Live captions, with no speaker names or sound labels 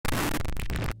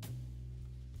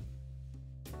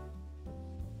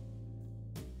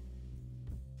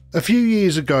A few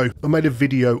years ago, I made a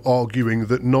video arguing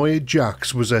that Nia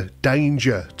Jax was a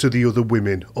danger to the other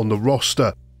women on the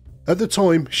roster. At the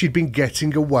time, she'd been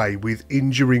getting away with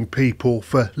injuring people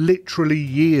for literally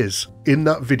years. In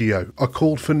that video, I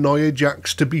called for Nia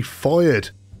Jax to be fired,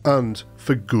 and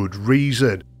for good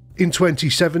reason. In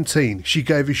 2017, she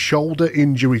gave a shoulder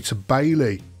injury to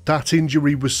Bayley. That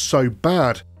injury was so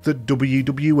bad that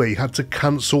WWE had to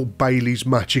cancel Bayley's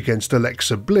match against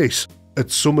Alexa Bliss at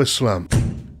SummerSlam.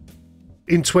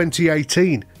 In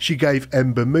 2018, she gave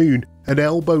Ember Moon an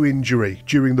elbow injury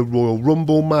during the Royal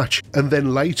Rumble match, and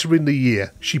then later in the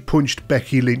year, she punched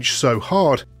Becky Lynch so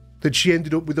hard that she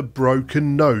ended up with a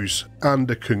broken nose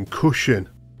and a concussion.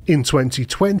 In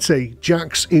 2020,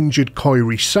 Jax injured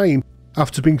Kairi Sane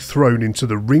after being thrown into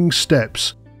the ring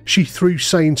steps. She threw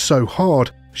Sane so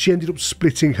hard, she ended up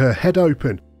splitting her head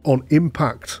open on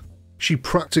impact. She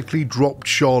practically dropped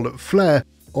Charlotte Flair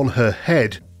on her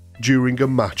head during a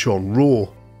match on Raw.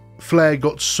 Flair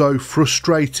got so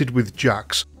frustrated with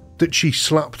Jax that she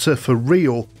slapped her for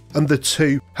real, and the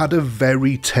two had a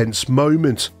very tense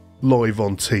moment live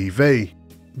on TV.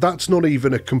 That's not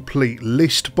even a complete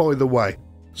list, by the way.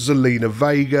 Zelina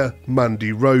Vega,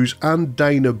 Mandy Rose and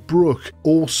Dana Brooke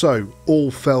also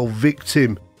all fell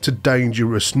victim to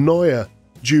Dangerous Nia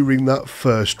during that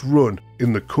first run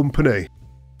in the company.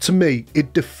 To me,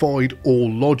 it defied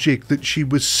all logic that she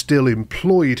was still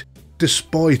employed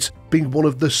despite being one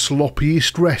of the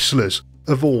sloppiest wrestlers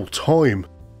of all time.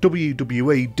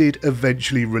 WWE did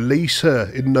eventually release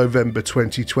her in November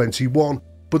 2021,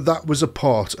 but that was a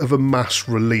part of a mass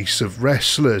release of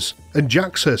wrestlers, and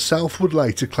Jax herself would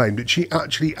later claim that she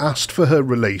actually asked for her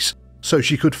release so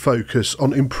she could focus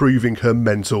on improving her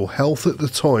mental health at the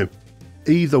time.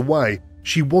 Either way,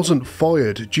 she wasn't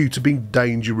fired due to being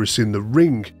dangerous in the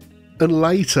ring, and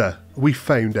later we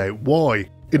found out why.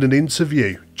 In an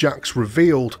interview, Jax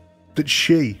revealed that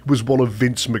she was one of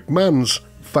Vince McMahon's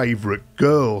favourite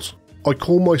girls. I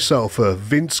call myself a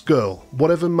Vince girl.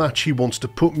 Whatever match he wants to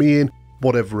put me in,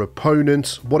 whatever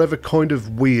opponent, whatever kind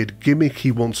of weird gimmick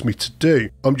he wants me to do,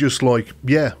 I'm just like,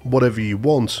 yeah, whatever you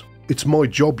want. It's my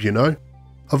job, you know?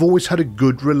 I've always had a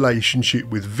good relationship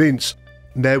with Vince.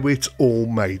 Now it all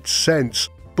made sense.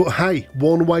 But hey,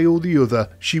 one way or the other,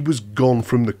 she was gone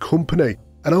from the company,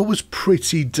 and I was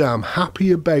pretty damn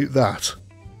happy about that.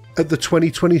 At the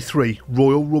 2023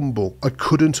 Royal Rumble, I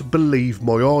couldn't believe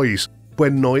my eyes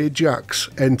when Nia Jax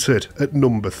entered at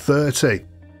number 30.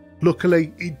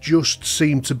 Luckily, it just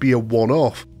seemed to be a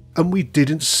one-off, and we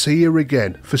didn't see her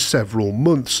again for several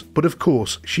months, but of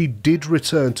course she did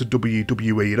return to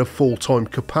WWE in a full-time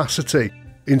capacity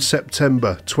in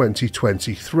September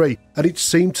 2023, and it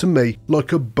seemed to me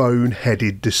like a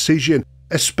boneheaded decision,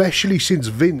 especially since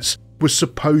Vince was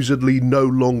supposedly no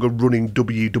longer running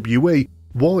WWE.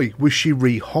 Why was she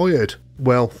rehired?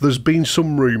 Well, there's been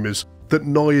some rumours that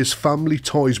Nia's family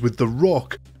ties with The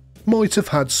Rock might have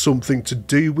had something to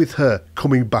do with her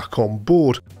coming back on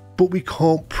board, but we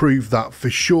can't prove that for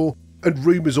sure, and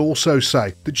rumours also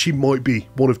say that she might be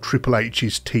one of Triple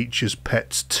H's teacher's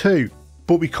pets too,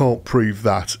 but we can't prove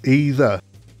that either.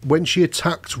 When she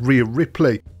attacked Rhea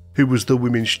Ripley, who was the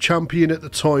women's champion at the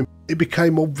time, it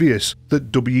became obvious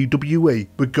that WWE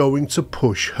were going to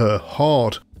push her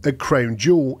hard. At Crown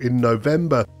Jewel in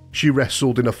November, she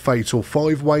wrestled in a fatal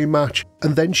 5-way match,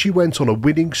 and then she went on a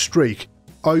winning streak.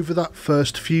 Over that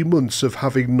first few months of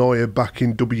having Nia back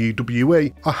in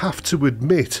WWE, I have to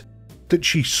admit that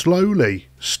she slowly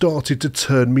started to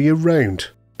turn me around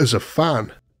as a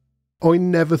fan. I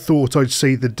never thought I'd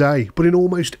see the day, but in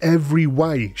almost every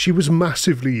way she was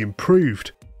massively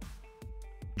improved.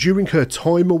 During her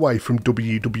time away from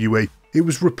WWE, it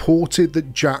was reported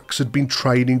that Jax had been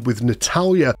training with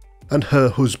Natalya and her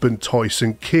husband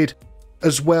Tyson Kidd,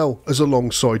 as well as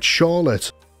alongside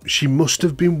Charlotte. She must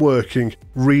have been working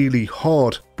really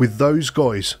hard with those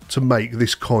guys to make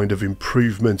this kind of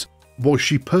improvement. Was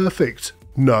she perfect?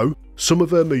 No. Some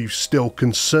of her moves still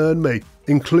concern me,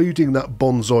 including that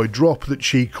bonsai drop that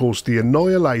she calls the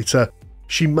Annihilator.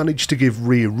 She managed to give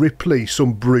Rhea Ripley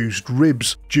some bruised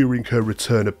ribs during her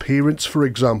return appearance, for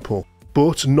example.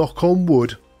 But knock on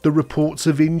wood, the reports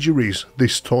of injuries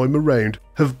this time around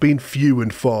have been few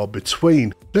and far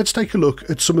between. Let's take a look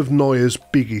at some of Nia's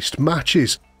biggest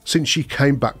matches since she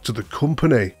came back to the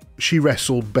company. She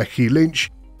wrestled Becky Lynch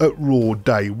at Raw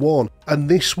Day 1, and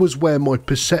this was where my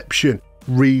perception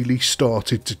really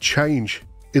started to change.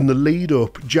 In the lead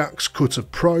up, Jax cut a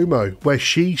promo where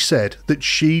she said that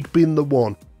she'd been the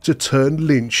one to turn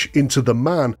Lynch into the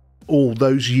man all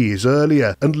those years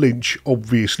earlier, and Lynch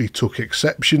obviously took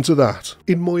exception to that.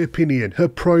 In my opinion, her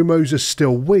promos are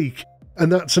still weak,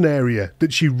 and that's an area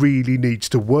that she really needs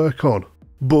to work on.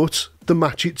 But the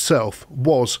match itself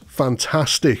was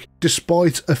fantastic.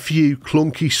 Despite a few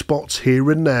clunky spots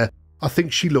here and there, I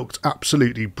think she looked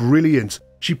absolutely brilliant.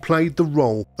 She played the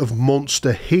role of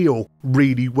monster heel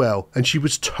really well, and she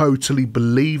was totally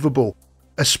believable,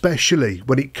 especially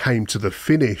when it came to the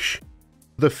finish.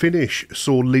 The finish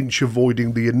saw Lynch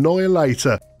avoiding the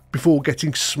Annihilator before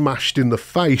getting smashed in the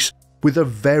face with a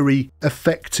very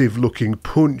effective looking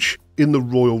punch. In the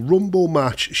Royal Rumble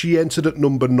match, she entered at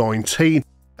number 19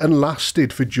 and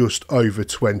lasted for just over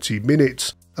 20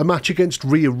 minutes. A match against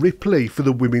Rhea Ripley for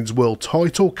the Women's World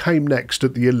title came next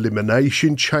at the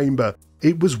Elimination Chamber.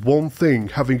 It was one thing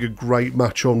having a great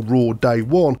match on Raw Day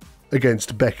 1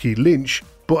 against Becky Lynch,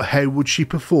 but how would she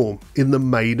perform in the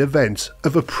main event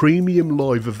of a premium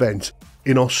live event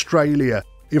in Australia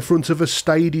in front of a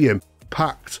stadium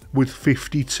packed with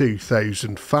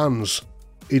 52,000 fans?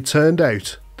 It turned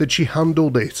out that she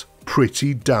handled it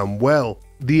pretty damn well.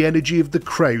 The energy of the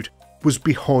crowd was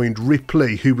behind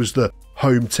Ripley, who was the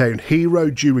hometown hero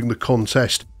during the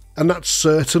contest, and that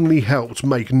certainly helped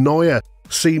make Nia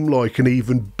seem like an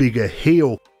even bigger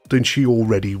heel than she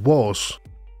already was.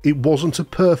 It wasn't a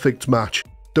perfect match,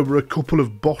 there were a couple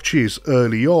of botches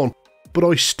early on, but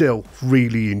I still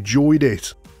really enjoyed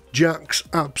it. Jax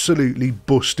absolutely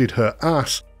busted her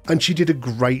ass, and she did a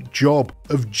great job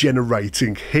of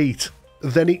generating heat.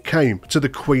 Then it came to the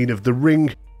Queen of the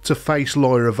Ring to face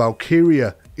Lyra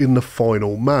Valkyria in the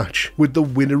final match, with the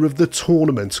winner of the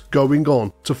tournament going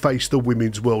on to face the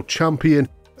Women's World Champion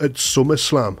at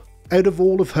SummerSlam. Out of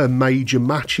all of her major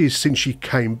matches since she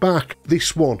came back,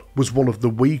 this one was one of the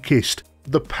weakest.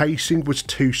 The pacing was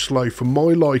too slow for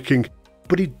my liking,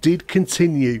 but it did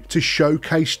continue to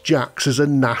showcase Jax as a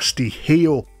nasty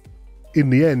heel. In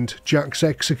the end, Jax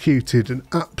executed an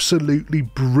absolutely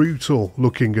brutal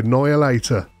looking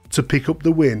Annihilator to pick up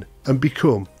the win and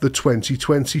become the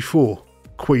 2024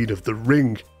 Queen of the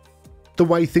Ring. The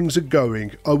way things are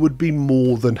going, I would be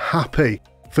more than happy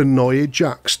for Nia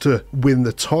Jax to win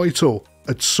the title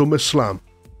at SummerSlam.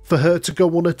 For her to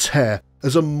go on a tear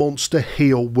as a monster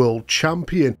heel world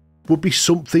champion would be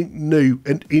something new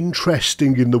and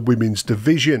interesting in the women's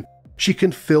division. She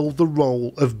can fill the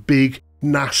role of big,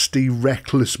 nasty,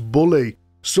 reckless bully,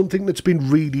 something that's been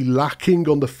really lacking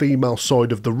on the female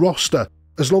side of the roster,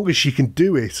 as long as she can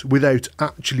do it without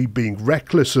actually being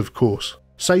reckless, of course.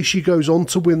 Say she goes on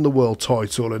to win the world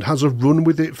title and has a run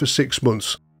with it for 6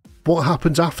 months. What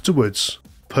happens afterwards?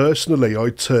 Personally,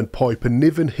 I'd turn Piper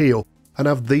Niven heel and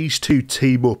have these two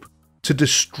team up to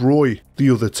destroy the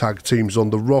other tag teams on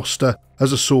the roster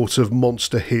as a sort of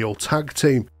monster heel tag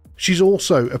team. She's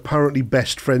also apparently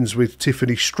best friends with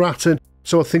Tiffany Stratton,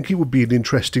 so I think it would be an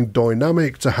interesting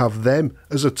dynamic to have them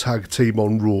as a tag team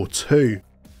on Raw too.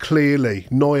 Clearly,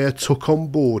 Nia took on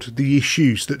board the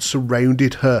issues that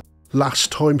surrounded her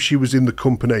last time she was in the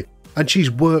company, and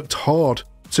she's worked hard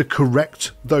to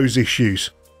correct those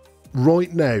issues.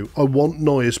 Right now, I want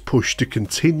Nia's push to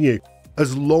continue,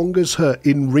 as long as her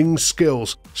in-ring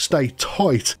skills stay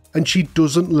tight and she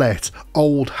doesn't let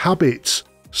old habits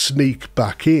sneak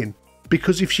back in.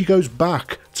 Because if she goes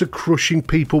back to crushing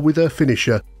people with her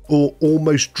finisher or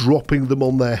almost dropping them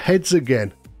on their heads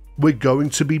again, we're going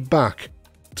to be back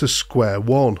to square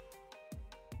one.